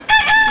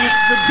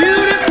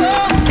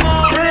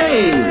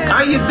Hey,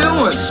 how you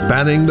doing?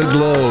 Spanning the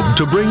globe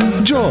to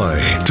bring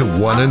joy to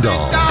one and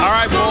all. All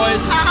right,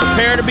 boys,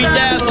 prepare to be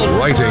dazzled.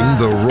 Righting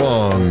the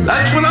wrongs.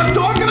 That's what I'm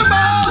talking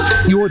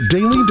about. Your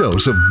daily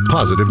dose of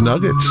positive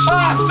nuggets. Oh,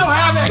 I'm so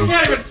happy I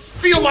can't even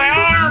feel my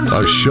arms.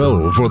 A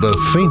show for the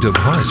faint of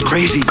heart. It's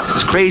crazy.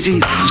 It's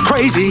crazy. It's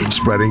crazy.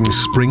 Spreading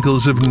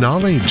sprinkles of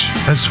knowledge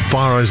as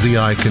far as the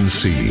eye can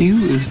see.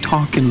 You is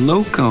talking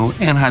loco,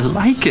 and I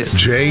like it.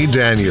 Jay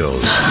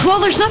Daniels. Well,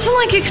 there's nothing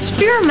like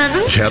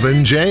experimenting.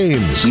 Kevin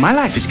James. My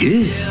life is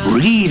good.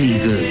 Really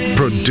good.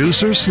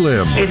 Producer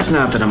Slim. It's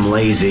not that I'm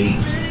lazy.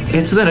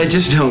 It's that I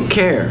just don't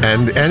care.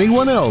 And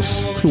anyone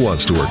else who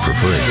wants to work for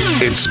free.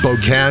 It's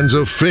Spokane's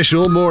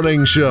official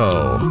morning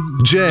show.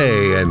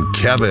 Jay and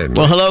Kevin.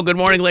 Well, hello, good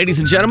morning, ladies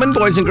and gentlemen,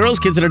 boys and girls,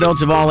 kids and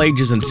adults of all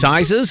ages and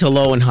sizes.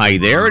 Hello and hi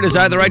there. It is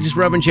I, the Righteous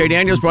Reverend Jay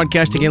Daniels,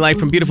 broadcasting a live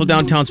from beautiful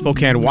downtown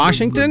Spokane,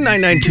 Washington,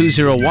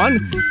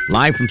 99201.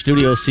 Live from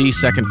Studio C,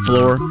 second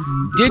floor,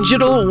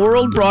 Digital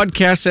World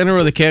Broadcast Center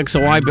of the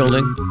KXOY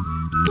building.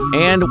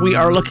 And we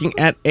are looking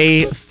at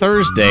a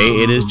Thursday.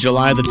 It is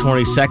July the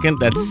 22nd.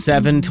 That's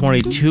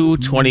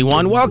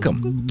 7/22/21.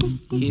 Welcome.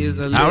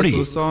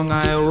 Howdy.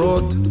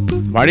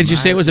 Why did you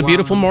say it was a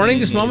beautiful morning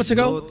just moments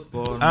ago?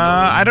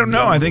 I don't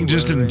know. I think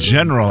just in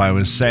general I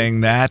was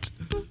saying that.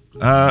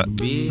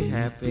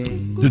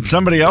 Did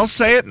somebody else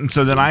say it? And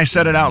so then I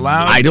said it out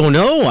loud? I don't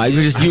know. I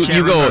just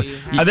you go.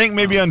 I think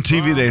maybe on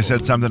TV they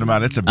said something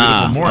about it's a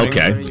beautiful morning.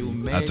 Okay.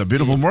 It's a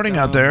beautiful morning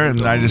out there,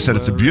 and I just said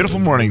it's a beautiful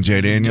morning, Jay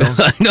Daniels.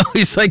 I know,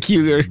 he's like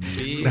you.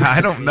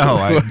 I don't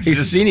know. We've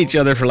seen each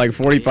other for like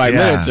 45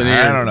 minutes. And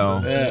I don't know.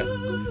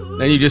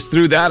 Then you just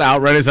threw that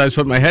out right as I was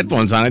putting my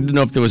headphones on. I didn't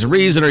know if there was a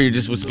reason or you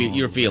just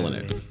you were feeling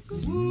it.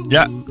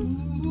 Yeah.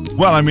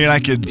 Well, I mean, I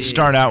could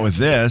start out with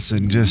this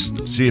and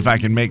just see if I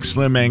can make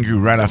Slim angry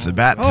right off the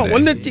bat today.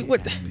 Wouldn't it?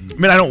 What? I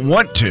mean, I don't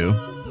want to,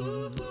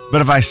 but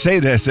if I say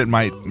this, it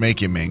might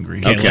make him angry.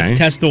 Okay, let's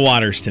test the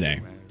waters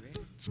today.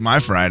 It's my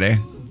Friday.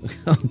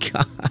 Oh,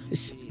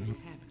 gosh.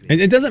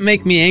 It doesn't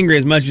make me angry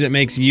as much as it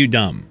makes you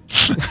dumb.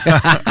 Because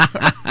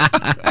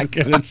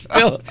it's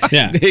still,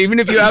 yeah. Even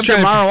if you have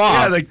tomorrow off.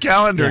 Yeah, the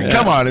calendar. Yeah.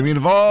 Come on. I mean,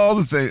 of all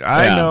the things,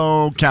 I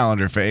know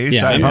Calendar Face.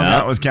 Yeah. I've hung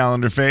out with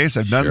Calendar Face.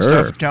 I've done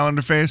stuff with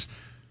Calendar Face.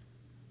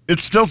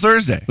 It's still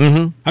Thursday.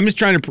 Mm-hmm. I'm just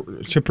trying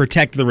to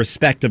protect the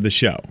respect of the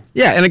show.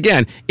 Yeah, and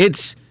again,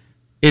 it's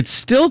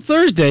still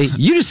Thursday.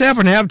 You just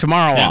happen to have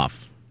tomorrow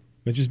off.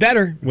 Which is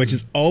better, which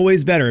is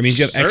always better. It means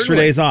you have extra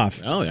days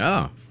off. Oh,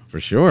 yeah, for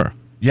sure.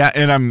 Yeah,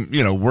 and I'm,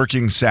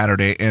 working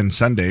Saturday and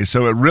Sunday,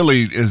 so it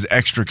really is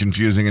extra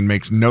confusing and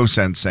makes no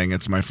sense saying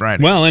it's my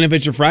Friday. Well, and if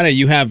it's your Friday,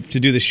 you have to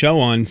do the show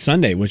on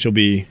Sunday, which will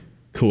be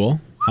cool.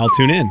 I'll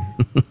tune in.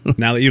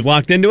 Now that you've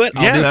locked into it,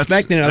 I'll be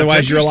expecting it.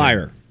 Otherwise, you're a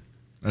liar.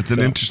 That's an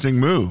interesting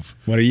move.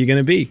 What are you going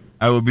to be?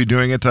 I will be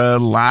doing it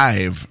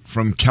live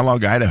from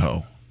Kellogg,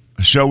 Idaho,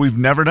 a show we've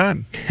never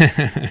done.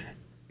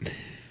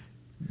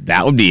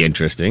 That would be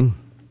interesting.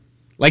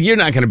 Like, you're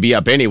not going to be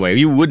up anyway.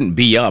 You wouldn't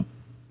be up.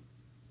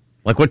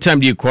 Like, what time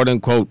do you,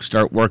 quote-unquote,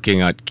 start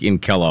working in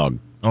Kellogg?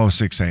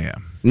 6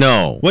 a.m.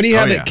 No. What do you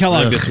have at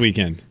Kellogg this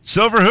weekend?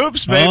 Silver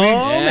Hoops, baby.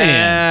 Oh,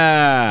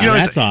 man.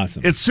 That's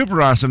awesome. It's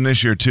super awesome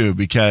this year, too,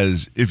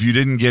 because if you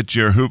didn't get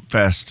your Hoop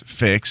Fest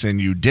fix,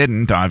 and you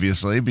didn't,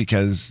 obviously,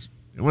 because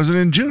it wasn't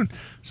in June.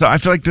 So I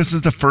feel like this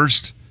is the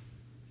first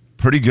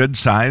pretty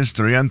good-sized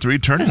 3-on-3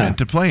 tournament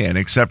to play in,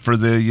 except for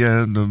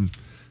the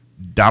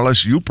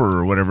Dallas Youper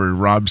or whatever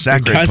Rob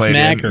Sacre played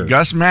in.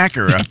 Gus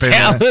Macker up in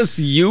Dallas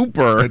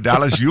Youper.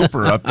 Dallas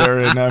Youper up there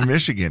in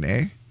Michigan,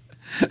 eh?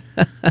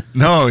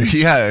 No,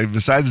 yeah.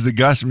 Besides the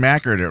Gus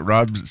Macker that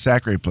Rob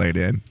Sacre played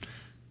in,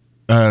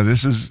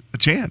 this is a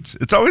chance.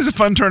 It's always a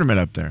fun tournament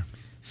up there.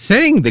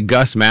 Saying the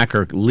Gus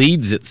Macker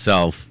leads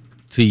itself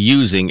to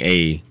using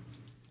a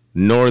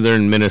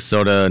northern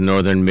Minnesota,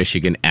 northern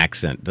Michigan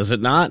accent, does it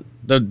not?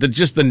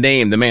 Just the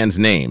name, the man's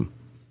name.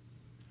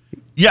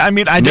 Yeah, I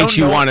mean, I don't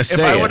know if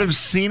I would have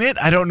seen it.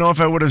 I don't know if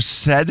I would have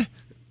said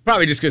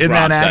probably just because in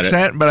Rob that said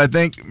accent, but I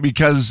think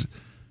because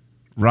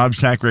Rob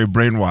Sacre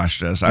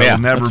brainwashed us, I will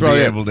never be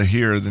able to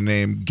hear the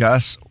name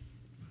Gus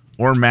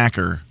or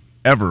Macker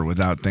ever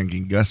without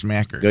thinking Gus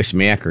Macker. Gus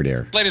Macker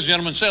there. Ladies and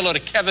gentlemen, say hello to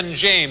Kevin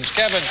James.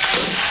 Kevin.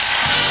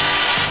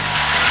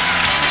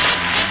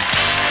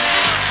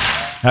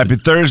 Happy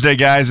Thursday,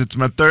 guys. It's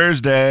my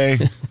Thursday.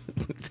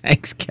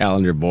 Thanks,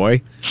 Calendar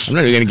Boy. I'm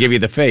not even going to give you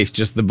the face,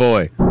 just the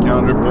boy.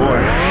 Calendar Boy.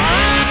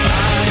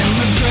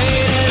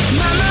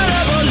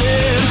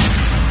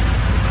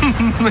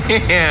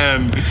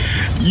 Man,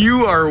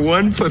 you are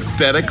one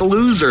pathetic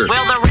loser.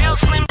 Will the real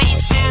Slim B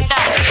stand up?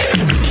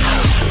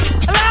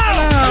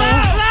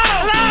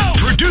 Hello.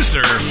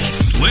 Producer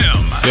Slim.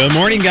 Good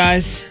morning,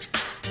 guys.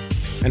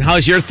 And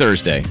how's your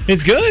Thursday?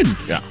 It's good.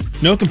 Yeah.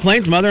 No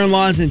complaints.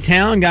 Mother-in-law's in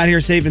town. Got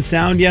here safe and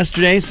sound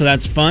yesterday, so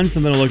that's fun.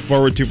 Something to look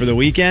forward to for the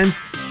weekend.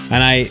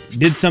 And I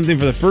did something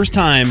for the first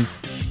time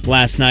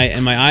last night,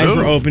 and my eyes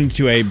were opened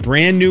to a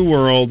brand new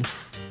world.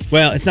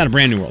 Well, it's not a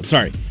brand new world.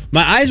 Sorry.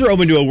 My eyes were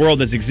open to a world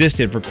that's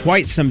existed for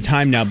quite some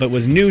time now, but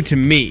was new to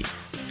me.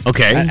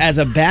 Okay. As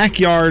a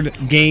backyard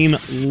game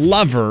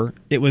lover,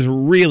 it was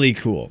really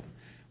cool.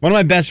 One of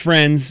my best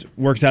friends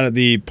works out at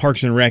the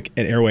Parks and Rec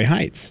at Airway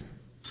Heights.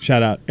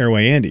 Shout out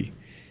Airway Andy.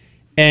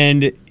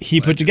 And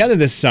he put together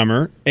this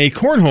summer a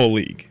cornhole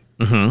league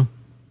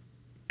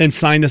and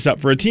signed us up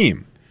for a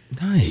team.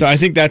 Nice. So I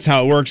think that's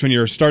how it works when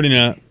you're starting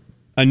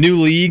a new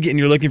league and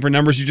you're looking for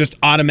numbers. You just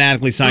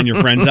automatically sign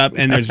your friends up,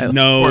 and there's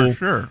no,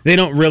 they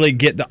don't really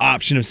get the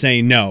option of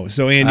saying no.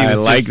 So Andy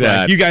was like just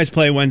that. like, you guys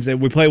play Wednesday.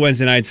 We play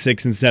Wednesday nights,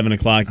 6 and 7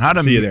 o'clock.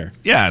 See you there.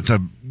 Yeah, it's a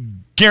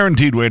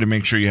guaranteed way to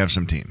make sure you have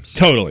some teams.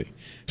 Totally.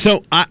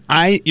 So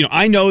I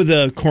know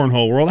the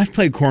cornhole world. I've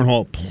played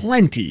cornhole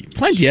plenty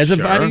as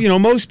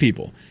most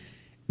people.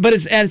 But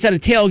it's at a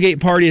tailgate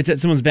party. It's at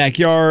someone's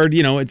backyard.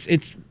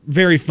 It's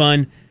very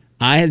fun.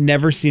 I had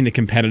never seen the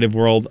competitive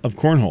world of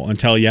cornhole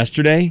until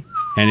yesterday,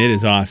 and it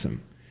is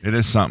awesome. It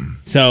is something.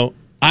 So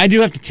I do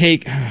have to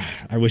take.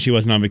 I wish he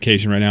wasn't on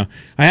vacation right now.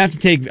 I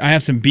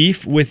have some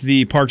beef with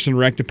the Parks and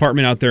Rec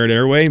department out there at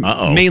Airway.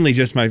 Mainly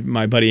just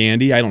my buddy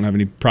Andy. I don't have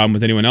any problem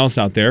with anyone else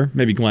out there.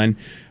 Maybe Glenn,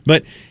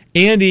 but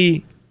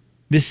Andy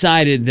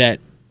decided that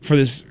for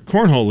this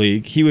cornhole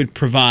league, he would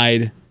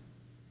provide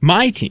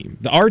my team,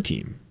 our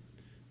team,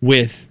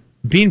 with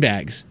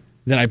beanbags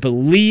that I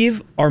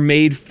believe are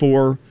made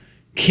for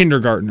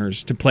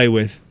kindergartners to play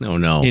with. Oh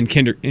no! In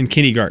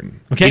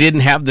kindergarten. Okay. He didn't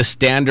have the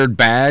standard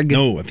bag.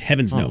 No, of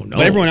heavens no. No.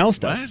 But everyone else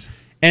does. What?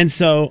 And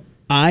so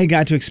I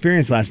got to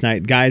experience last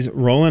night guys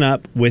rolling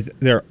up with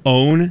their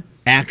own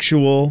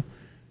actual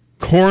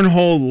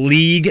cornhole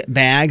league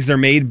bags. They're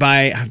made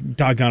by,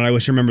 doggone it, I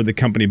wish I remember the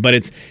company, but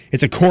it's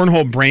a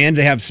cornhole brand.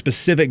 They have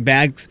specific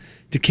bags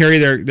to carry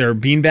their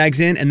bean bags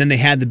in, and then they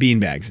had the bean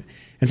bags.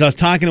 And so I was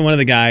talking to one of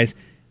the guys.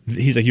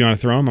 He's like, you want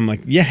to throw them? I'm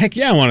like, yeah, heck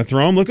yeah, I want to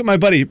throw them. Look what my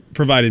buddy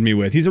provided me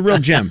with. He's a real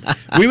gem.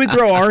 We would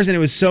throw ours, and it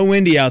was so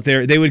windy out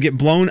there, they would get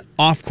blown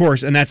off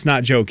course, and that's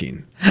not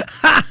joking.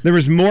 There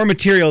was more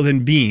material than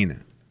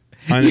bean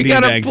on the You bean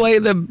gotta bags. play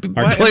the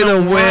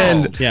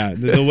wind. Yeah,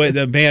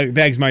 the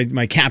bags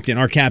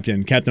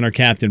our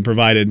captain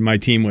provided my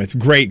team with.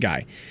 Great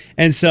guy.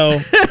 And so,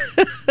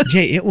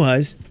 Jay, it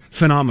was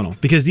phenomenal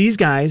because these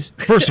guys,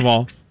 first of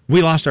all,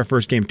 we lost our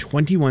first game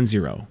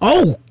 21-0.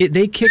 Oh!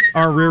 They kicked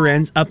our rear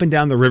ends up and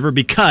down the river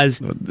because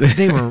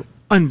they were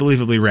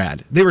unbelievably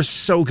rad. They were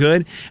so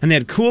good, and they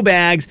had cool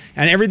bags,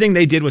 and everything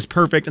they did was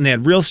perfect, and they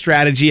had real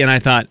strategy, and I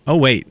thought, oh,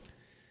 wait.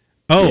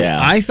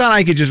 I thought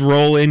I could just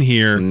roll in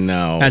here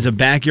as a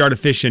backyard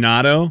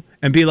aficionado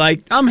and be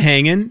like, I'm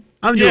hanging.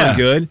 I'm doing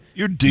good.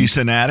 You're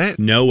decent at it.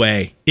 No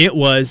way. It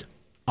was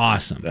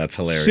awesome. That's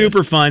hilarious.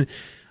 Super fun.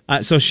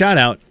 So shout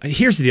out.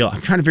 Here's the deal.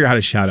 I'm trying to figure out how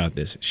to shout out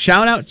this.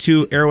 Shout out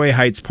to Airway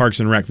Heights Parks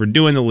and Rec for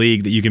doing the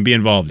league that you can be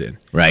involved in.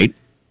 Right.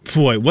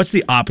 Boy, what's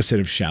the opposite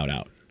of shout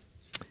out?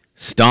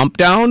 Stomp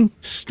down?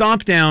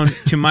 Stomp down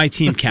to my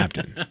team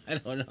captain. I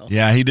don't know.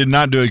 Yeah, he did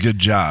not do a good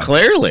job.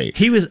 Clearly.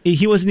 He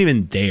wasn't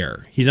even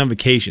there. He's on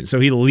vacation. So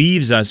he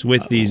leaves us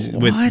with these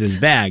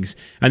bags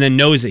and then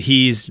knows that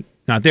he's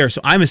not there. So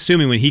I'm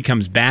assuming when he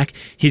comes back,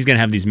 he's going to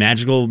have these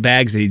magical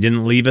bags that he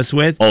didn't leave us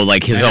with. Oh,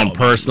 like his own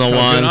personal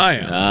ones?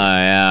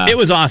 Yeah. It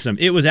was awesome.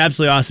 It was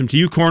absolutely awesome. To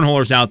you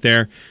cornholers out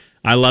there,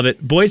 I love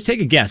it. Boys,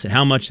 take a guess at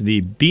how much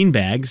the bean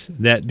bags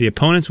that the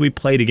opponents we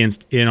played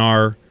against in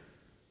our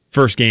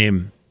first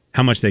game,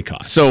 how much they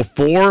cost. So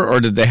 4, or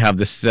did they have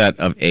the set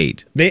of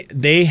 8?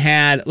 They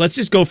had, let's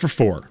just go for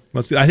 4.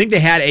 I think they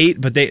had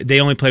 8, but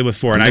they only played with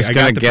 4. And I'm just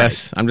going to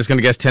guess. I'm just going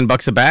to guess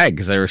 $10 a bag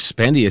because they were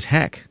spendy as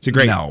heck. It's a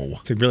great. No.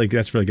 That's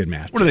really good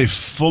math. What are they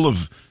full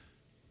of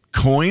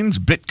coins,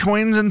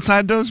 bitcoins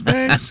inside those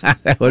bags?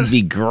 That would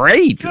be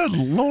great. Good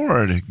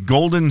Lord.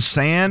 Golden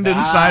sand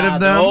inside of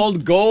them. The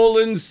old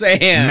golden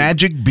sand.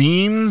 Magic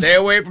beans. Stay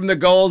away from the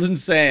golden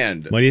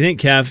sand. What do you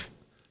think, Kev?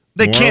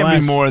 They More can't or be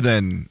less? more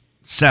than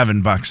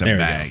 $7 a There we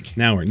bag.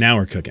 go. Now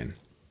we're cooking.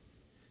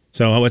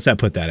 So what's that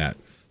put that at?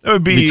 That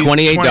would be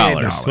 $28.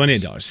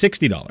 $28.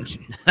 $60.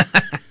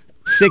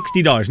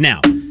 $60.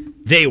 Now,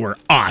 they were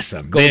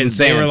awesome. Golden They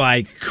sand. were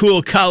like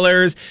cool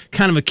colors,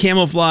 kind of a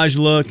camouflage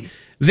look.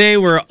 They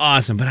were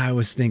awesome. But I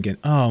was thinking,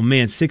 oh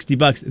man,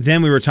 $60.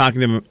 Then we were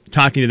talking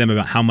to them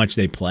about how much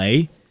they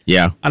play.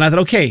 Yeah. And I thought,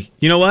 okay,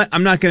 you know what?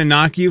 I'm not going to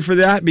knock you for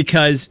that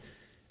because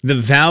the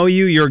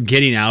value you're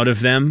getting out of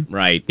them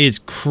is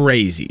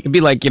crazy. It'd be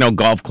like,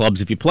 golf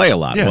clubs if you play a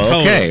lot. Yeah, well,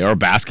 okay. totally. Or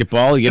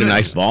basketball, you get a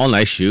nice ball,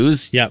 nice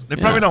shoes. Yep. They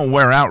probably don't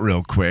wear out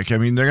real quick. I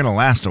mean, they're going to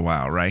last a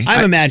while, right?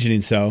 I'm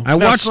imagining so. I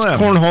watched Slim.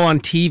 cornhole on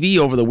TV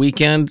over the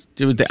weekend.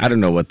 It was I don't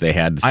know what they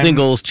had. The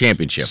singles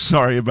championship.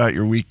 Sorry about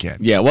your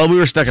weekend. Yeah, well, we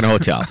were stuck in a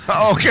hotel.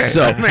 Okay,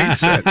 so that makes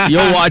sense.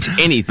 You'll watch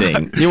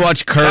anything. You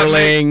watch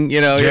curling,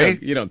 Jay,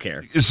 you don't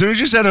care. As soon as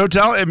you said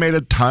hotel, it made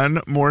a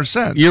ton more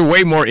sense. You're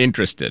way more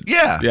interested.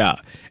 Yeah. Yeah.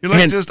 You're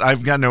like, And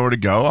I've got nowhere to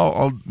go.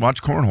 I'll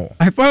watch cornhole.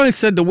 I finally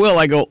said to Will,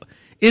 I go,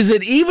 is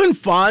it even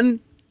fun?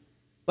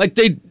 Like,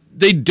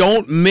 they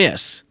don't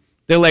miss.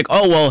 They're like,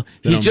 oh, well,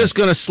 he's just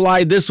going to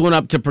slide this one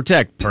up to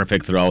protect.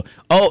 Perfect throw.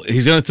 Oh,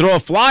 he's going to throw a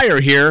flyer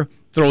here.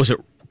 Throws it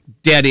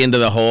dead into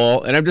the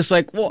hole. And I'm just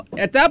like, well,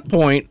 at that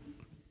point,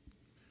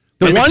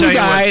 The Let me one tell you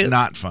guy, what's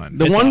not fun.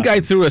 The one guy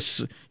threw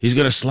he's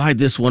going to slide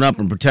this one up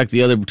and protect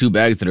the other two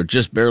bags that are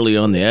just barely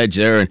on the edge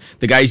there. And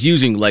the guy's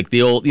using like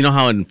the old, you know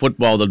how in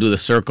football they'll do the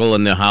circle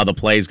and how the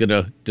play's going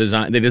to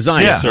design. They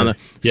design it on the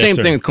same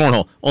thing with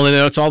cornhole. Only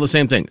it's all the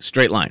same thing,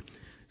 straight line.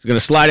 He's going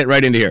to slide it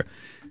right into here.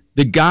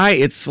 The guy,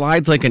 it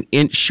slides like an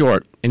inch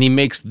short, and he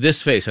makes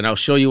this face, and I'll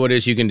show you what it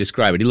is. You can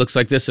describe it. He looks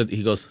like this.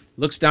 He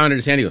looks down at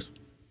his hand. He goes.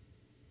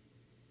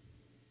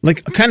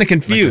 Like kind of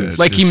confused.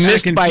 Like he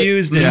missed by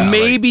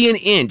maybe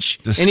like an inch.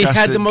 And he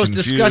had the most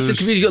disgusted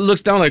confusion. He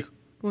looks down like,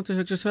 what the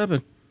heck just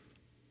happened?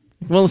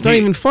 Well, it's not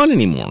even fun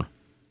anymore.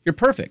 You're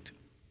perfect.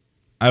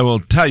 I will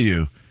tell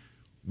you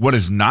what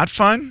is not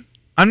fun.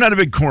 I'm not a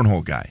big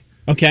cornhole guy.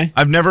 Okay.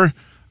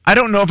 I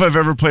don't know if I've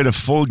ever played a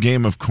full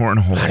game of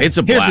cornhole. God, it's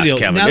a blast, Here's the deal.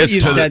 Kevin. Now that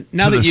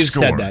you've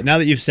said that, now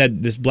that you've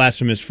said this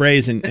blasphemous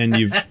phrase and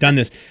you've done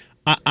this,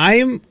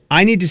 I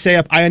need to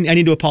say I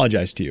need to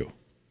apologize to you.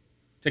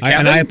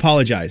 And I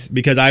apologize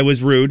because I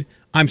was rude.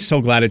 I'm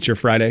so glad it's your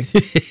Friday.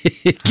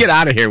 Get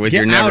out of here with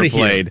your never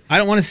played. Here. I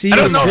don't want to see you. I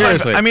don't know.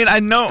 Seriously. I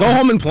know. Go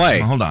home and play.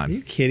 Hold on. Are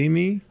you kidding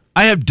me?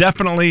 I have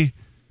definitely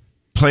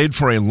played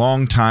for a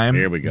long time.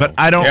 Here we go. But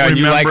I don't remember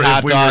you like hot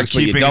if we dogs, were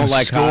keeping but you don't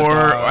like score.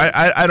 hot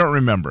dogs. I don't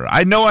remember.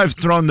 I know I've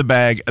thrown the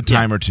bag a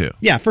time or two.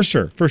 Yeah, for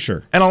sure.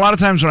 And a lot of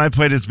times when I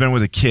played, it's been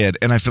with a kid,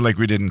 and I feel like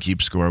we didn't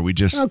keep score. We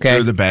just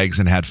threw the bags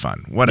and had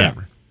fun.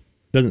 Whatever. Yeah.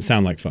 Doesn't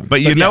sound like fun.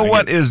 But you know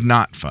what is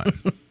not fun?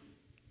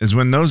 Is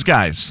when those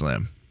guys,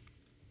 Slim,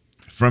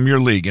 from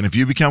your league, and if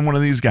you become one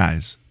of these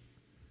guys,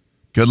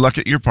 good luck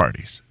at your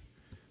parties.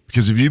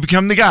 Because if you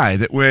become the guy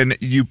that when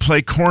you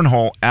play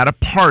cornhole at a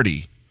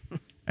party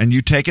and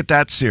you take it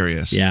that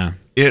serious,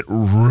 it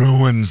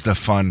ruins the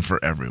fun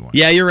for everyone.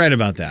 Yeah, you're right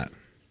about that.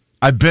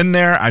 I've been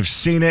there, I've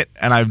seen it,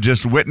 and I've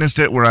just witnessed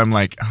it where I'm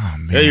like, oh,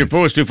 man. Hey, your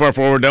foot's too far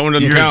forward. That one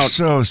doesn't count. You're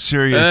so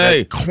serious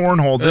at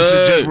cornhole. This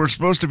is just, we're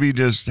supposed to be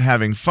just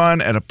having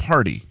fun at a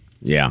party.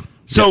 Yeah.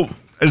 So...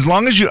 As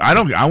long as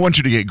I want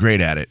you to get great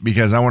at it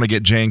because I want to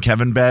get Jay and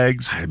Kevin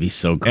bags. That'd be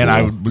so cool. And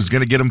I was going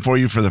to get them for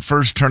you for the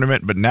first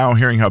tournament, but now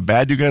hearing how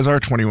bad you guys are,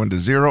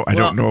 21-0, I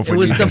don't know if we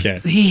need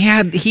them. He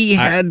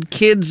had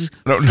kids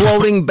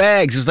floating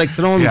bags. It was like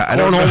throwing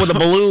cornhole with a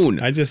balloon.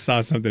 I just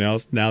saw something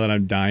else now that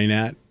I'm dying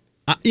at.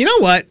 You know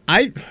what?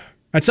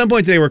 At some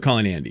point today we're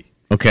calling Andy.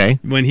 Okay.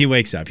 When he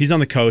wakes up, he's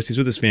on the coast. He's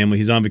with his family.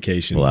 He's on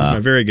vacation. Wow. He's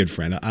my very good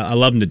friend. I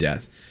love him to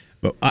death.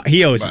 But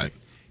he owes me.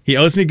 He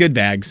owes me good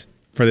bags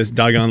for this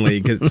doggone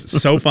league. It's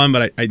so fun,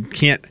 but I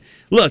can't.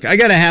 Look, I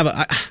got to have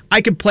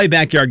I could play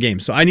backyard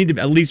games, so I need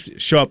to at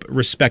least show up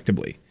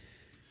respectably.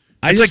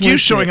 It's like you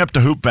showing up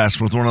to Hoop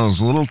Fest with one of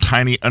those little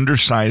tiny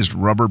undersized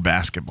rubber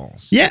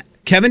basketballs. Yeah,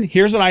 Kevin,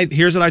 here's what I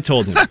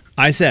told him.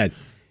 I said,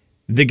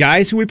 the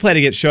guys who we played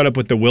against showed up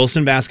with the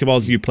Wilson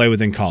basketballs you play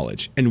with in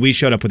college, and we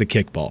showed up with a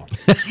kickball.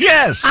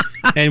 Yes!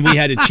 And we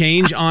had to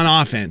change on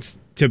offense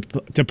to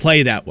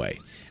play that way.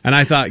 And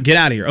I thought, get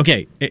out of here.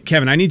 Okay,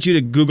 Kevin, I need you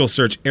to Google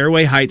search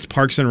Airway Heights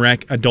Parks and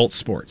Rec Adult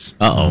Sports.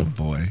 Uh-oh. Oh,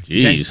 boy.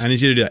 Jeez. Okay? I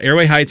need you to do that.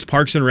 Airway Heights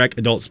Parks and Rec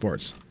Adult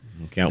Sports.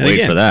 Can't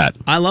wait for that.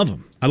 I love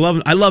them. I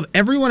love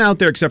everyone out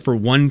there except for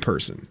one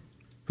person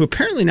who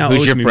apparently now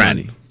owes me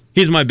money.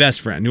 He's my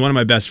best friend. One of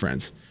my best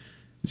friends.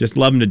 Just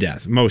love him to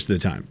death most of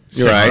the time.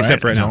 You're right.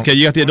 Except right now. Okay,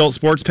 you got the adult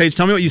sports page.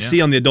 Tell me what you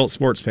see on the adult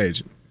sports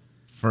page.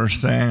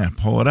 First thing, I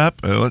pull it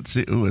up. Let's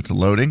see. Ooh, it's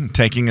loading.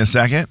 Taking a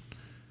second.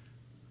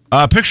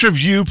 Picture of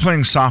you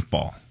playing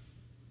softball.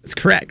 That's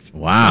correct.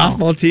 Wow.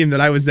 Softball team that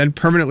I was then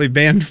permanently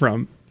banned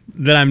from,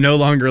 that I'm no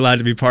longer allowed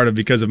to be part of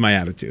because of my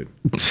attitude.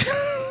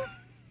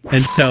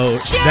 And so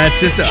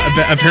that's just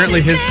apparently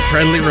his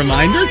friendly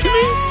reminder to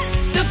me.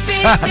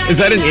 Is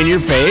that an in your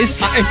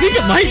face? I think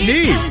it might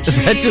be.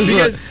 Is that just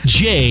because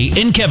Jay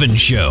and Kevin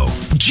Show.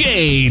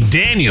 Jay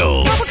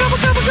Daniels.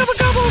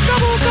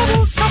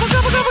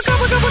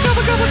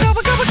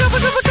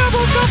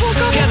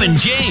 Kevin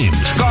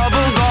James.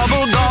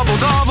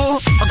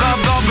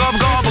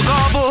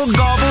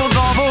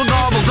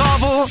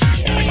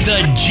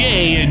 The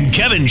Jay and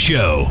Kevin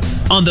Show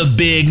on the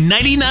Big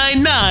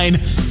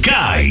 99.9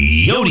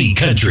 Coyote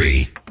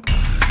Country.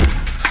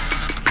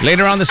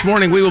 Later on this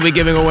morning, we will be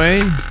giving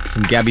away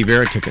some Gabby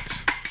Vera tickets.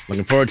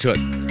 Looking forward to it.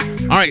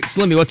 All right,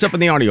 Slimmy, what's up in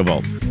the audio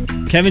vault?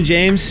 Kevin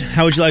James,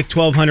 how would you like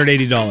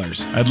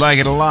 $1,280? I'd like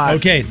it a lot.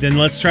 Okay, then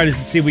let's try to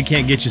see if we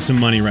can't get you some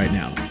money right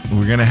now.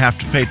 We're going to have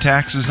to pay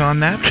taxes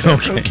on that?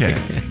 Okay.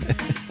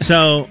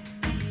 So,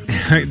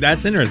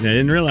 that's interesting. I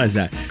didn't realize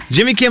that.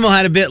 Jimmy Kimmel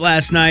had a bit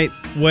last night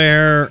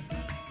where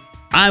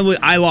I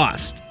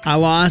lost. I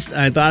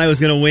thought I was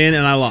going to win,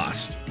 and I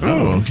lost.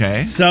 Oh,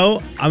 okay.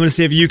 So, I'm going to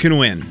see if you can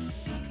win.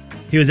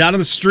 He was out on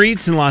the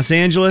streets in Los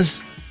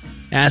Angeles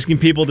asking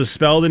people to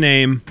spell the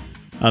name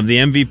of the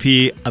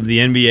MVP of the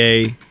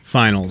NBA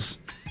Finals.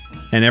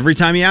 And every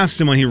time he asked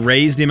someone, he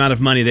raised the amount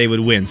of money they would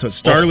win. So it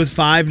started with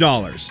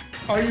 $5.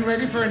 Are you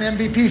ready for an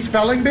MVP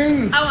spelling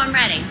bee? Oh, I'm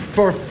ready.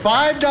 For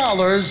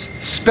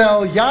 $5,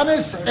 spell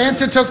Giannis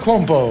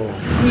Antetokounmpo.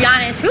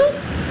 Giannis who?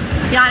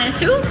 Giannis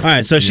who? All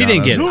right, so she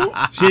didn't get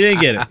it. She didn't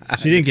get it.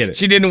 She didn't get it.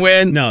 She didn't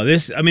win. No,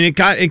 it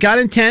got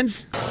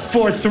intense.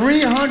 For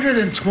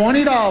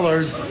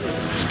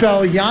 $320,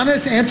 spell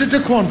Giannis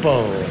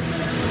Antetokounmpo.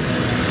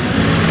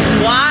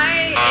 Why?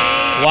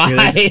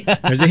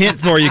 There's a hint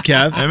for you,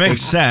 Kev. It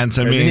makes sense.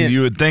 I There's a mean, hint.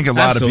 you would think a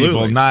lot of Absolutely.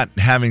 people not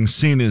having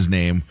seen his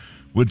name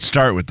would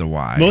start with the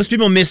Y. Most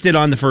people missed it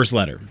on the first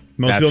letter.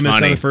 Most That's people missed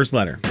it funny. on the first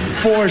letter.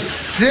 For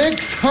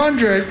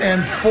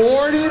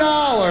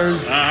 $640,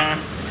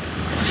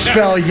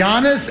 spell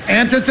Giannis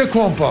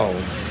Antetokounmpo.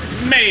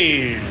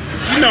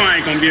 Man, you know I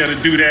ain't gonna be able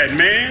to do that,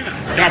 man.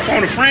 Can I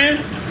phone a friend?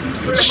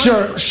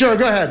 Sure,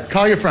 go ahead.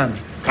 Call your friend.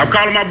 I'm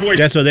calling my boy.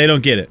 That's why they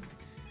don't get it.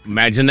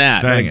 Imagine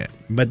that. Dang it.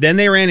 But then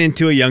they ran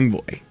into a young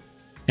boy,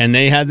 and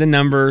they had the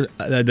number,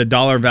 the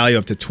dollar value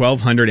up to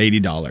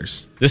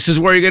 $1,280. This is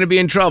where you're going to be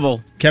in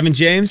trouble. Kevin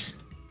James,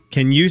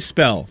 can you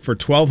spell for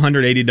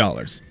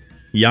 $1,280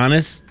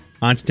 Giannis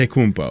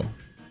Antetokounmpo?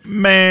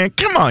 Man,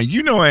 come on.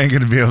 You know I ain't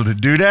going to be able to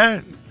do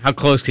that. How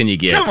close can you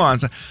get? Come on.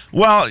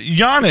 Well,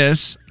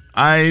 Giannis,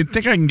 I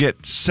think I can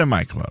get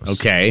semi-close.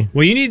 Okay.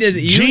 Well, you need to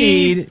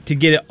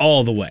get it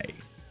all the way.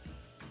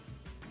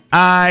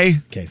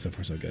 Okay, so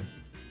far so good.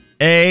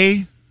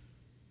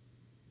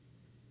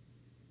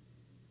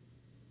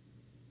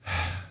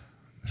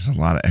 There's a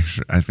lot of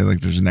extra. I feel like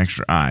there's an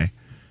extra I.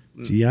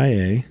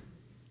 GIA.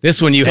 This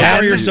one you So have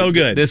far to. you're so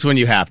good. This one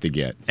you have to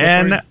get.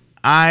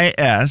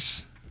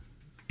 NIS.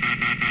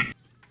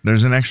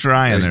 There's an extra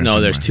I in there.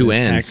 No, there's two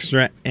N's.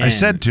 Extra N. I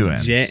said two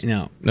N's.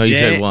 No, you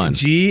said one.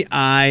 GIANNIS.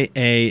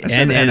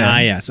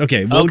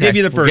 Okay, we'll Okay, give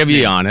you the we'll first give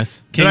you name.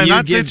 honest. Did I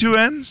not say two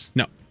N's?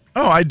 No.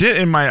 Oh, I did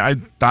I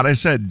thought I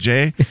said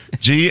GIANNIS.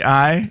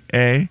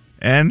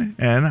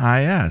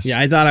 Yeah,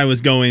 I thought I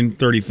was going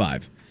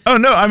 35. Oh,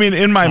 no. I mean,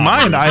 in my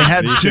mind, I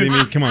had Are you kidding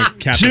me? Come on,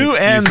 Captain. two Excuse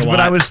N's, a but lot.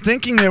 I was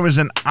thinking there was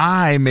an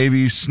I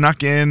maybe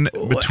snuck in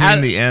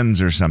between the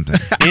N's or something.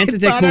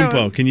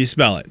 Antetokounmpo, can you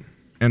spell it?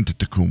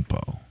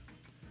 Antetokounmpo.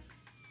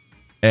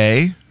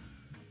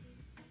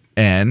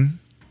 ANT.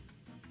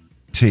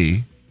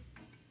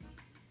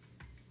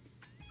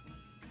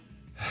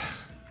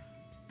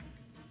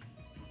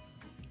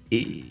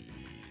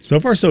 So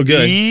far, so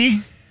good.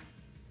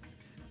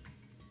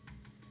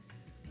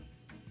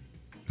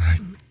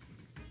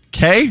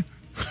 K?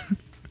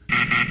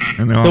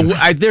 I know.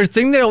 The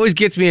thing that always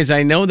gets me is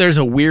I know there's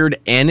a weird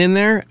N in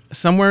there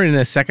somewhere in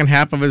the second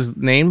half of his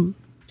name.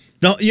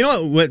 You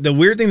know what? The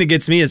weird thing that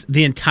gets me is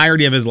the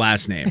entirety of his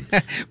last name.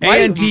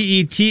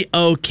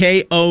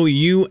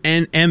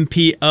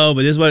 ANTETOKOUNMPO.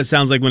 But this is what it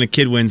sounds like when a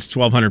kid wins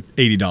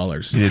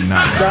 $1,280. He did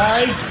not.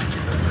 Guys,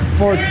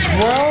 for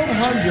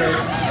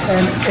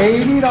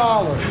 $1,280.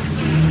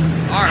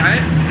 All right.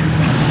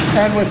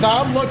 And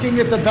without looking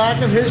at the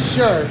back of his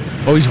shirt,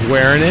 Oh, he's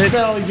wearing it?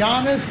 spell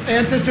Giannis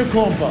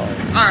Antetokounmpo.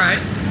 All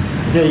right.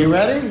 Okay, you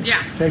ready?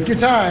 Yeah. Take your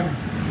time.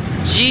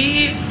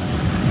 GIANNIS.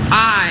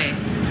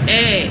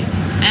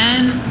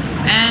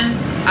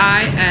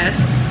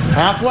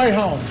 Halfway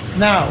home.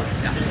 Now,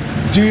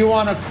 do you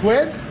want to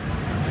quit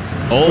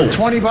Oh. for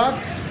 $20,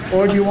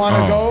 or do you want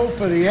to go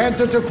for the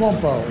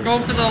Antetokounmpo? Go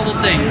for the whole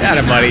thing. Got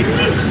it, buddy.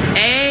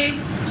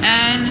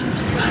 ANTETOKOUNMPO.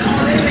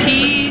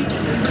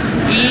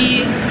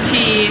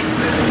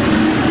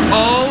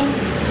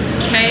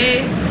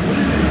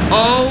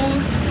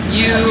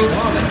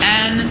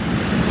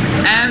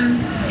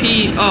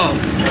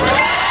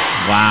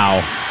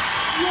 Wow.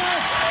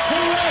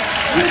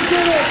 You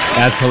did it.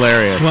 That's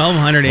hilarious. $1,280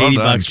 Well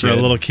done, for a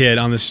kid. little kid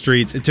on the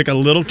streets. It took a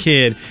little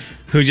kid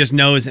who just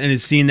knows and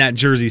has seen that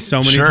jersey so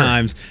many Sure.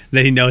 times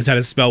that he knows how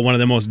to spell one of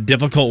the most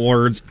difficult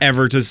words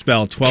ever to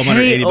spell.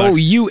 $1,280.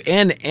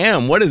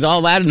 KOUNM. What is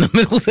all that in the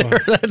middle there?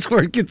 That's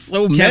where it gets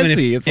so Kevin,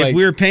 messy. if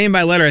we were paying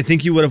by letter, I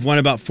think you would have won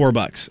about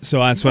 $4. So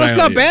that's what That's I owe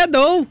not you. bad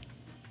though.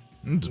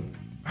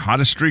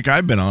 Hottest streak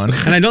I've been on.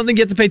 And I don't think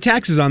you have to pay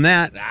taxes on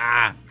that.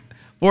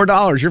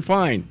 $4. You're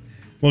fine.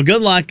 Well,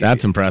 good luck.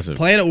 That's impressive.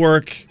 Play it at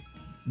work.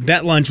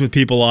 Bet lunch with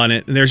people on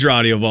it. And there's your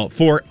audio vault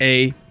for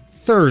a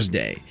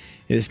Thursday.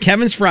 It is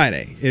Kevin's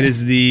Friday. It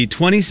is the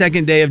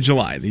 22nd day of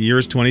July. The year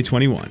is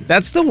 2021.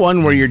 That's the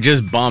one where you're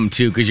just bummed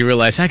too because you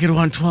realize I could have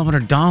won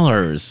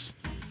 $1,200.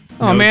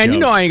 Oh No man, joke. you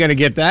know I ain't gonna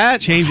get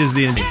that. Changes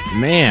the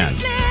Man.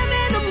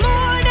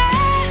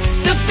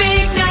 The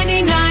big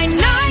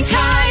 99.9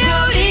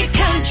 Coyote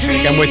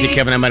Country. I'm with you,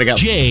 Kevin. I might have got.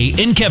 Jay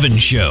and Kevin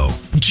Show.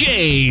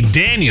 Jay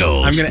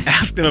Daniels. I'm going to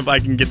ask them if I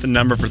can get the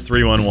number for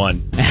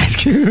 311.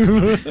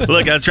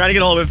 Look, I was trying to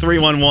get a hold of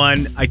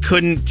 311. I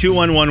couldn't.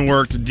 211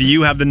 worked. Do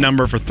you have the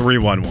number for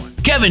 311?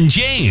 Kevin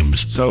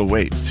James. So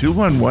wait,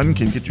 211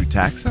 can get you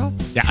tax help?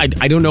 Yeah, I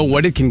don't know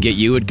what it can get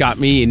you. It got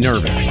me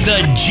nervous.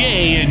 The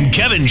Jay and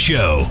Kevin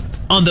Show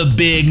on the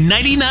big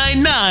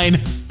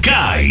 99.9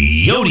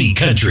 Coyote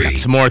Country.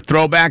 Some more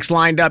throwbacks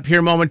lined up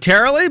here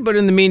momentarily, but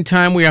in the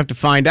meantime, we have to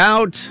find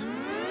out.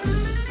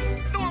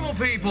 Normal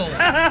people.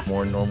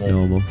 More normal.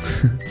 Normal.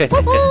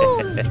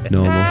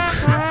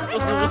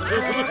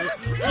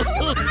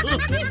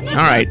 All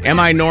right, am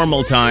I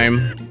normal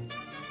time?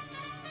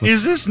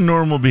 Is this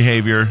normal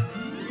behavior?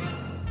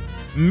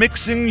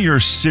 mixing your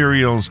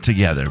cereals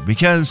together,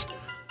 because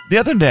the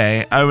other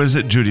day I was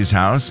at Judy's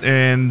house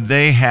and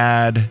they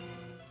had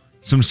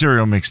some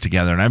cereal mixed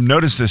together. And I've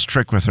noticed this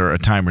trick with her a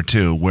time or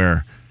two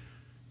where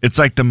it's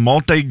like the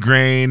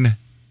multi-grain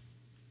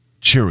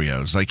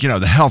Cheerios, like,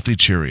 the healthy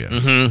Cheerios.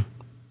 Mm-hmm.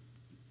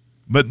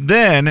 But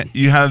then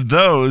you have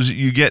those,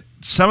 you get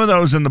some of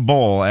those in the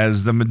bowl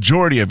as the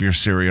majority of your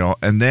cereal.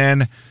 And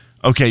then,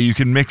 okay, you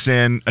can mix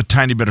in a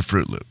tiny bit of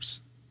Fruit Loops.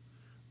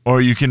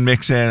 Or you can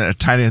mix in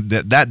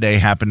that day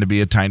happened to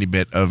be a tiny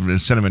bit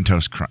of Cinnamon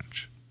Toast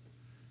Crunch.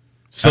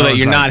 So that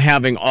you're not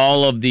having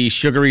all of the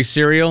sugary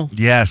cereal?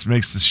 Yes,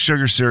 makes the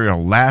sugar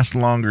cereal last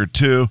longer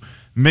too.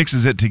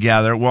 Mixes it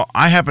together. Well,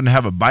 I happened to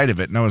have a bite of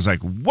it, and I was like,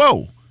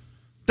 whoa,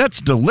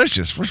 that's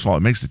delicious. First of all,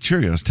 it makes the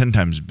Cheerios 10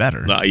 times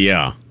better.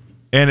 Yeah.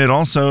 And it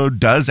also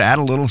does add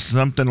a little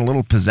something, a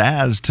little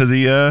pizzazz to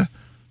the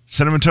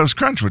Cinnamon Toast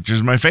Crunch, which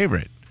is my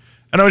favorite.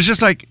 And I was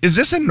just like, is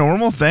this a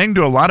normal thing?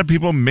 Do a lot of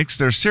people mix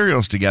their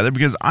cereals together?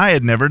 Because I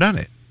had never done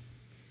it.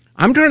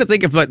 I'm trying to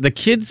think of the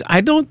kids.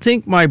 I don't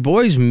think my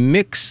boys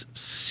mix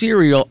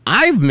cereal.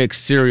 I've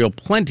mixed cereal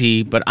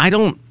plenty, but I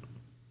don't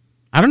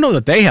know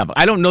that they have.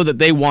 I don't know that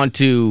they want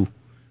to,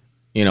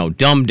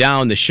 dumb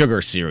down the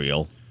sugar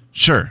cereal.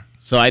 Sure.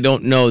 So I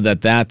don't know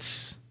that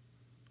that's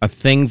a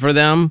thing for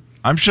them.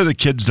 I'm sure the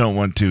kids don't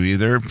want to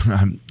either.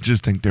 I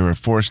just think they were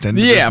forced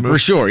into Yeah, this move. for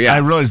sure, yeah. I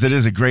realize that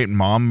is a great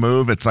mom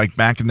move. It's like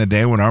back in the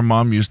day when our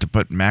mom used to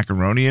put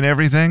macaroni in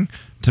everything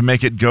to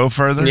make it go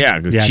further. Yeah,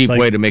 cheap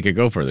way to make it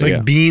go further. It's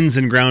like beans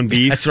and ground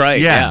beef. That's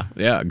right. Yeah.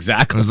 Yeah,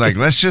 exactly. I was like,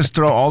 let's just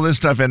throw all this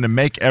stuff in to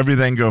make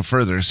everything go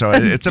further. So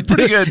it's a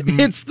pretty good...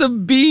 It's the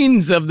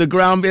beans of the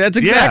ground beef. That's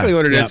exactly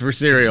what it is for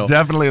cereal. It's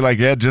definitely like,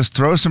 just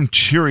throw some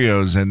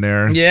Cheerios in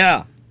there.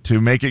 Yeah. To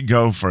make it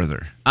go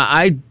further.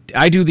 I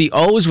do the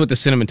O's with the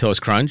Cinnamon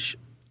Toast Crunch.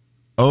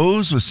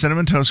 O's with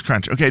Cinnamon Toast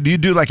Crunch. Okay, do you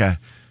do like a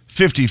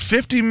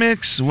 50-50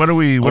 mix? What are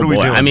we doing?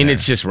 I mean, there?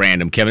 it's just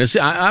random, Kevin.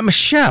 I'm a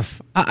chef.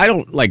 I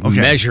don't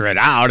measure it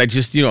out. I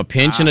just, a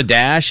pinch and a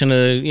dash and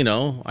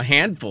a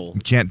handful.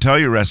 You can't tell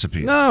your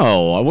recipes.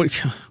 No, I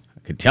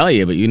could tell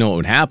you, but you know what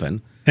would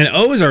happen. And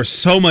O's are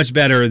so much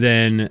better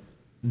than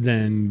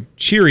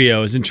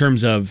Cheerios in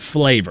terms of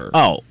flavor.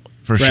 Oh,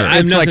 for sure.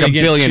 I'm It's like a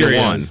billion to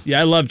Cheerios. one.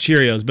 Yeah, I love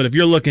Cheerios, but if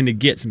you're looking to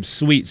get some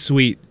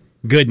sweet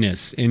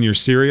goodness in your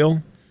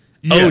cereal,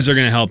 O's are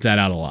going to help that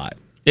out a lot.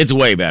 It's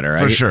way better.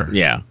 For sure.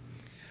 Yeah.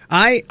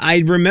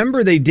 I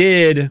remember they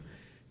did.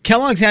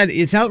 Kellogg's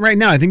it's out right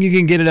now. I think you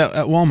can get it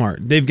at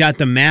Walmart. They've got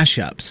the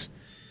mashups.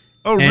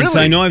 Oh, really? And so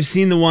I know I've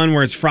seen the one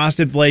where it's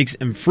Frosted Flakes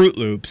and Fruit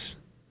Loops,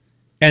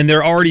 and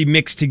they're already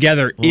mixed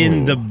together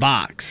in the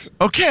box.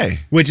 Okay.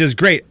 Which is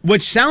great.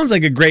 Which sounds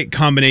like a great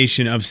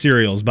combination of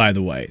cereals, by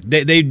the way.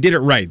 They did it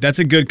right. That's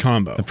a good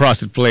combo. The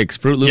Frosted Flakes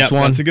Fruit Loops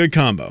one? That's a good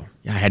combo.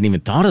 Yeah, I hadn't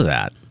even thought of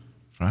that.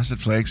 Frosted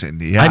Flakes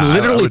and I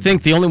literally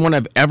think the only one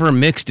I've ever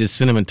mixed is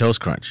Cinnamon Toast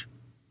Crunch.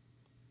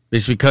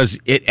 It's because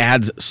it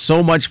adds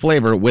so much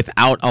flavor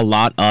without a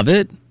lot of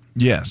it.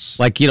 Yes.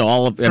 Like,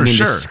 sure.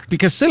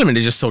 Because cinnamon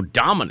is just so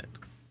dominant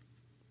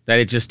that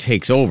it just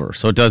takes over.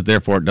 So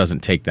therefore it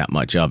doesn't take that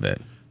much of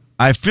it.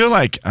 I feel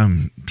like,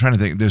 I'm trying to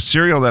think, the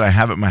cereal that I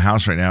have at my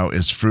house right now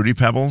is Fruity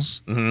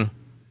Pebbles. Mm-hmm.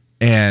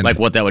 And like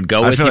what that would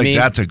go with, I feel like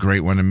that's a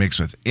great one to mix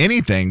with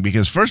anything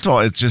because, first of all,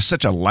 it's just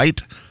such a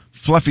light,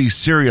 fluffy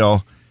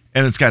cereal,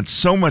 and it's got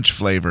so much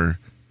flavor.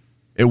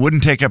 It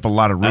wouldn't take up a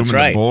lot of room in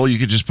the bowl. You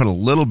could just put a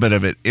little bit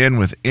of it in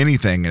with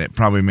anything, and it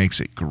probably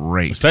makes it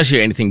great.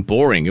 Especially anything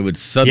boring. It would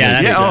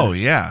suddenly...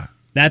 Yeah.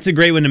 That's a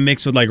great one to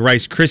mix with like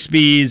Rice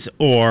Krispies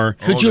or...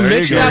 Could you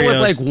mix that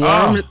with like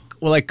warm...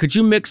 Well, like, could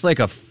you mix like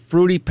a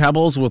Fruity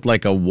Pebbles with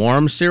like a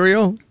warm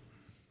cereal?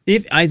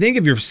 I think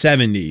if you're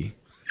 70...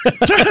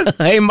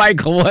 Hey,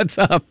 Michael, what's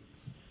up?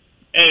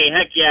 Hey,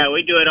 heck yeah,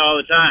 we do it all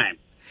the time.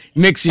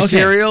 Mix your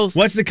cereals?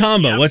 What's the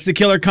combo? Yep. What's the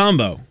killer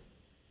combo?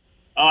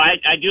 Oh,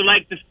 I do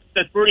like the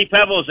Fruity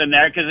Pebbles in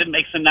there because it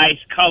makes a nice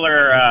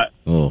color.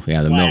 The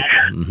milk.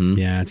 Mm-hmm.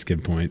 Yeah, that's a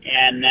good point.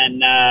 And then,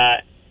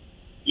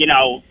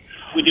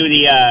 we do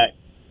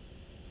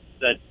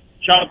the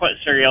chocolate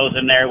cereals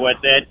in there with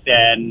it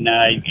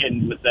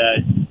and with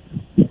the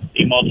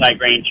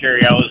multi-grain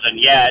Cheerios. And,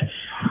 yeah,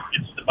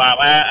 it's the bomb.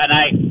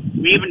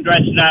 We even dress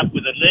it up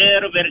with a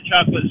little bit of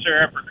chocolate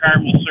syrup or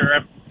caramel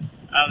syrup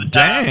on the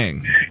top.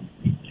 Dang.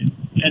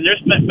 And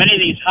there's many of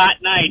these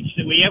hot nights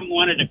that we haven't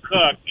wanted to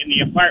cook in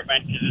the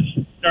apartment because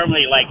it's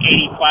normally like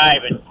 85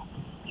 at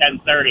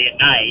 10:30 at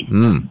night.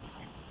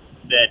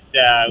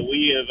 That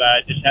we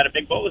have just had a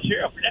big bowl of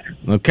cereal for dinner.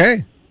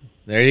 Okay.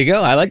 There you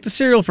go. I like the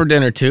cereal for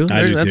dinner, too.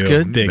 That's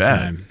good. Big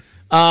time.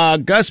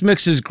 Gus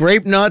mixes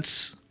grape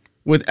nuts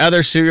with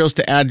other cereals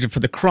to add for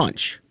the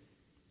crunch.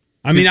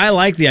 I mean, I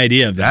like the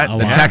idea of that.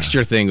 The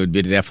texture thing would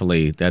be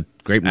definitely that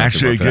grape nuts.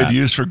 Actually, a good that.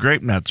 use for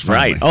grape nuts.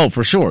 Right. Oh,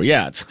 for sure.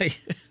 Yeah. It's like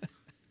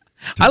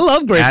I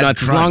love grape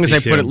nuts as long as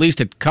I put at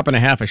least a cup and a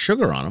half of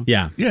sugar on them.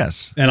 Yeah.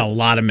 Yes. And a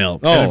lot of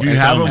milk. Oh, if you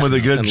have them with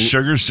a good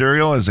sugar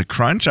cereal as a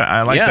crunch,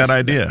 I like that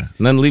idea.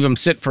 And then leave them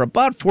sit for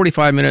about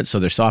 45 minutes so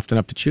they're soft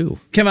enough to chew.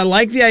 Kim, I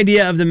like the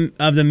idea of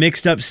the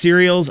mixed up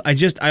cereals. I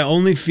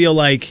only feel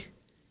like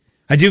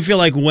I do feel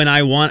like when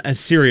I want a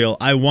cereal,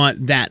 I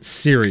want that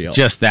cereal.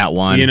 Just that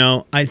one. You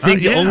know, I think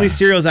the only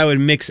cereals I would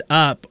mix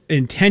up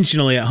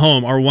intentionally at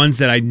home are ones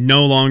that I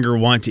no longer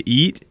want to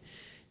eat.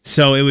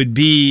 So it would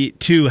be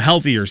 2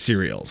 healthier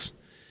cereals.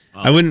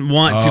 I wouldn't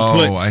want to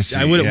put.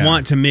 I wouldn't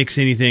want to mix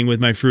anything with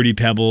my Fruity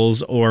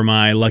Pebbles or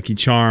my Lucky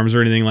Charms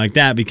or anything like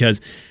that because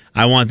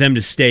I want them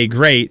to stay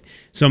great.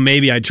 So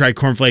maybe I'd try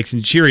Corn Flakes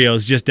and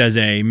Cheerios just as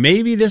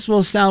maybe this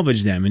will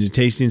salvage them into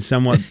tasting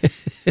somewhat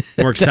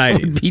more exciting.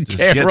 That would be Just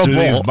terrible. get through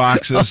these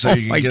boxes so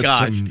you can get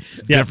gosh. some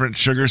different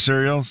sugar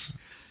cereals.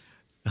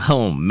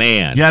 Oh,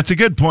 man. Yeah, it's a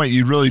good point.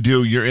 You really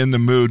do. You're in the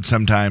mood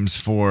sometimes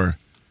for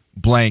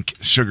blank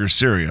sugar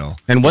cereal.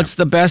 And what's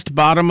the best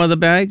bottom of the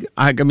bag?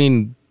 I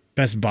mean...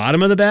 Best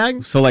bottom of the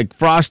bag? So like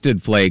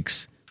Frosted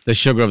Flakes, the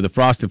sugar of the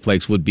Frosted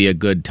Flakes would be a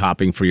good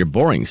topping for your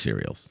boring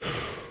cereals.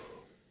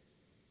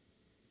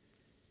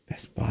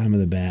 Best bottom of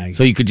the bag.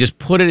 So you could just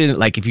put it in,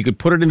 like if you could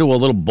put it into a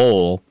little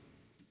bowl,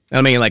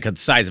 I mean like the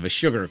size of a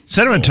sugar.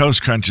 Cinnamon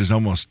Toast Crunch is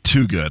almost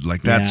too good.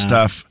 Like that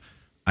stuff,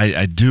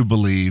 I do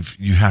believe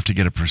you have to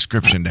get a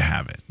prescription to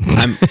have it.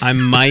 I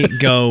might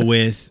go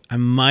with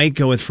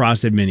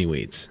Frosted Mini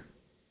Wheats.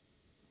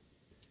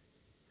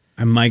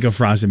 I might go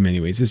Frosted Mini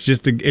Wheats. It's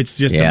just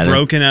the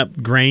broken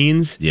up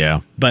grains. Yeah.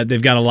 But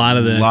they've got a lot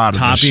of the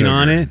topping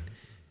on it.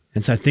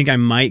 And so I think I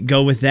might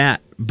go with that.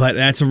 But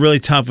that's really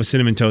tough with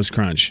Cinnamon Toast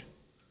Crunch.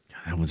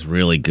 That was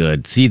really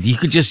good. See, you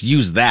could just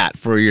use that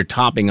for your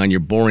topping on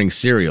your boring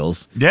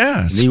cereals.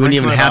 Yeah. You wouldn't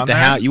even have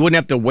to you wouldn't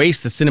have to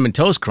waste the Cinnamon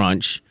Toast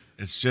Crunch.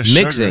 It's just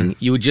mixing. Sugar.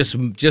 You would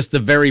just the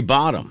very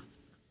bottom.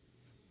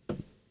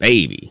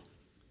 Baby.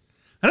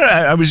 I don't know,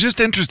 I was just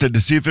interested to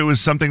see if it was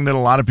something that a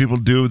lot of people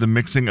do, the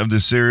mixing of the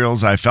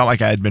cereals. I felt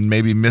like I had been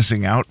maybe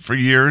missing out for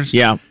years.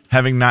 Yeah.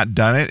 Having not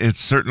done it.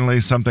 It's certainly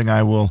something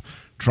I will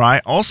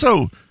try.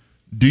 Also,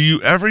 do you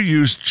ever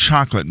use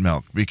chocolate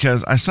milk?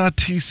 Because I saw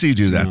TC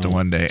do that the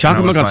one day.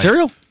 Chocolate milk on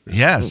cereal?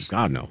 Yes. Oh,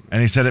 God, no. And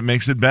he said it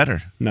makes it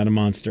better. Not a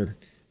monster.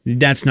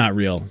 That's not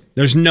real.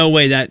 There's no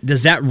way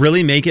does that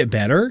really make it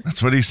better?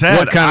 That's what he said.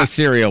 What kind of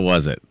cereal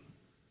was it?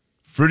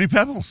 Fruity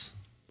Pebbles.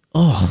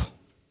 Oh.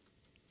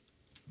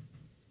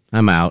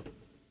 I'm out.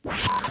 Here's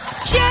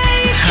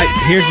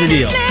the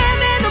deal.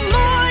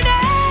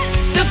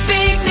 The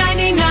big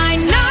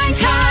 99.9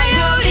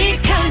 Coyote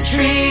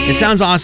Country. It sounds awesome.